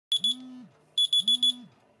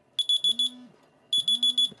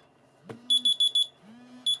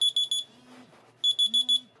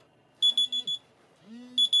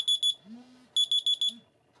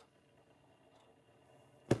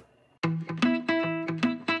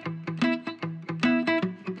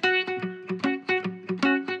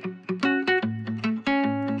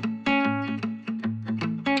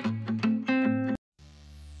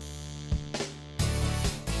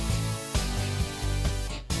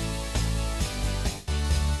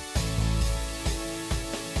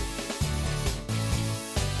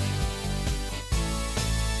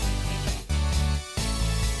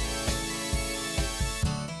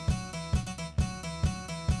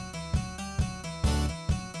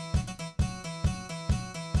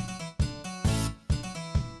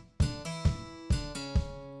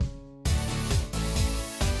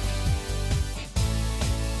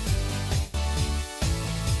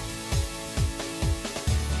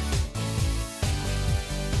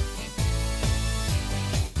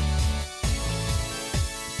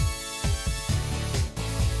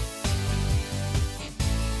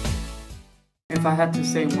If I had to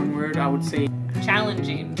say one word, I would say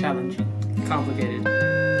challenging. challenging, complicated,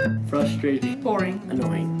 frustrating, boring,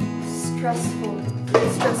 annoying, stressful,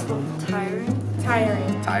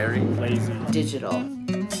 tiring, lazy, digital.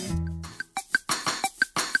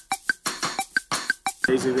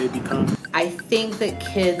 lazy they become. I think that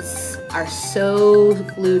kids are so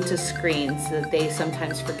glued to screens that they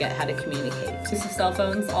sometimes forget how to communicate. Use of cell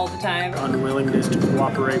phones all the time. Unwillingness to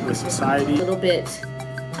cooperate with society. A little bit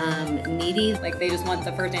needy. Like they just want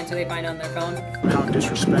the first answer they find on their phone. How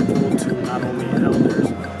disrespectful to not only elders,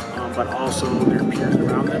 but also their peers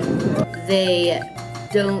around them. They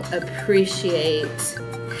don't appreciate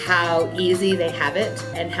how easy they have it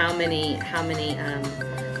and how many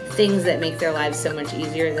things that make their lives so much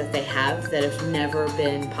easier that they have that have never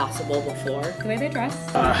been possible before. The way they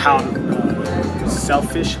dress. How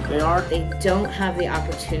selfish they are. They don't have the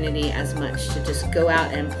opportunity as much to just go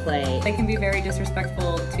out and play. They can be very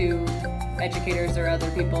disrespectful to educators or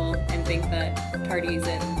other people and think that tardies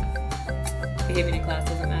and behaving in class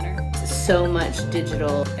doesn't matter. So much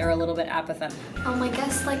digital. They're a little bit apathetic. I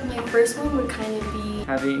guess like my first one would kind of be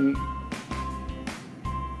having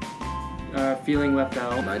feeling left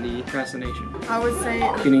out, money, procrastination. I would say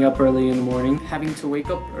Getting up early in the morning, having to wake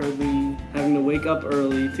up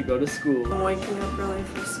early to go to school. waking up early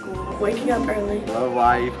for school, waking up early, love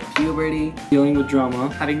life, Puberty, dealing with drama,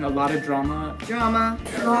 having a lot of drama, drama,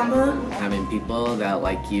 having people that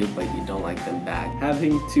like you but you don't like them back.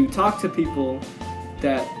 having to talk to people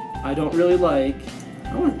that I don't really like.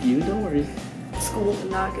 I like you, don't worry. school,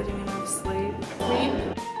 not getting enough sleep,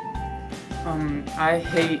 I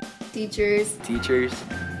hate teachers,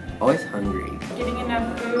 Always hungry, getting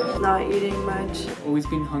enough food, not eating much, always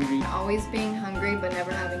being hungry, always being hungry but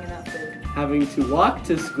never having enough food, having to walk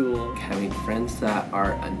to school, having friends that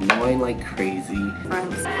are annoying like crazy,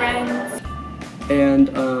 friends, and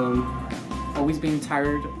always being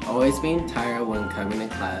tired. always being tired when coming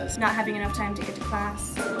to class, not having enough time to get to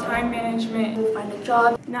class, time management, find a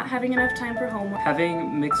job, not having enough time for homework,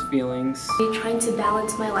 Having mixed feelings, trying to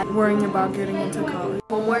balance my life, worrying about getting into college,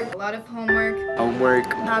 homework, a lot of homework,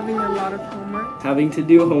 having a lot of homework, having to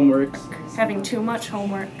do homework, having too much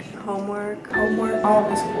homework, always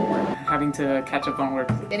homework. having to catch up on work,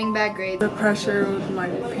 getting bad grades, the pressure with my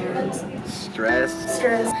parents,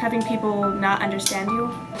 stress, having people not understand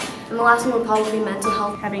you, and the last one would probably be mental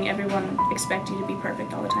health. having everyone expect you to be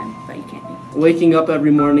perfect all the time, but you can't be. waking up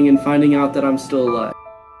every morning and finding out that I'm still alive.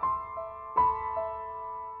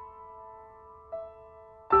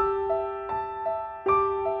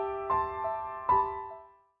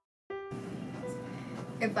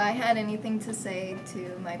 If I had anything to say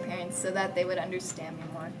to my parents so that they would understand me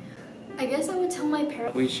more. I guess I would tell my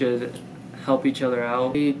parents We should help each other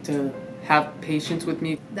out. To have patience with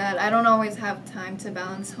me. That I don't always have time to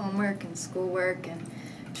balance homework and schoolwork and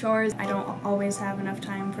chores. I don't always have enough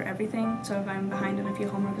time for everything, so if I'm behind on a few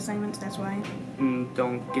homework assignments, that's why.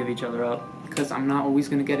 Don't give each other up. Because I'm not always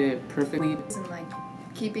going to get it perfectly. And like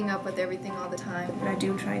keeping up with everything all the time. But I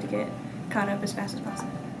do try to get caught up as fast as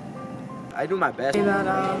possible. I do my best. That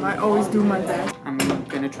I always do my best. I'm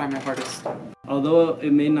going to try my hardest. Although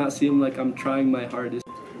it may not seem like I'm trying my hardest,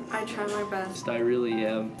 I try my best, I really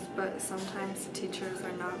am. but sometimes teachers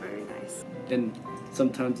are not very nice. And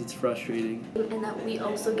sometimes it's frustrating. and that we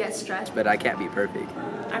also get stressed. But I can't be perfect.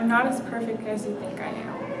 I'm not as perfect as you think I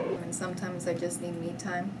am. And sometimes I just need me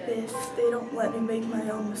time. If they don't let me make my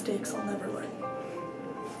own mistakes, I'll never learn.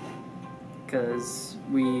 Because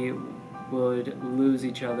we would lose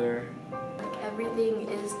each other. Everything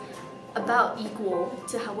is about equal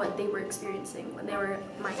to what they were experiencing when they were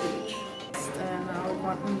my age. And I would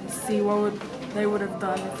want them to see what they would have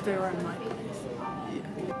done if they were in my place.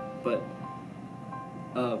 But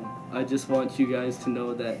I just want you guys to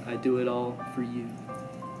know that I do it all for you.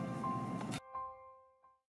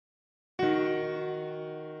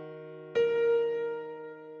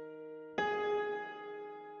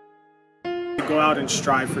 Go out and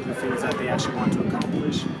strive for the things that they actually want to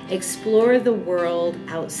accomplish. Explore the world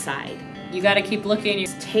outside. You gotta keep looking. You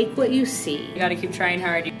Take what you see. gotta keep trying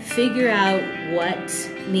hard. Figure out what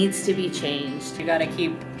needs to be changed. You gotta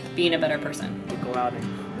keep being a better person Go out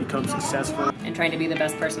and become successful. and trying to be the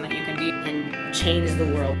best person that you can be. And change the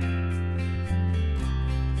world.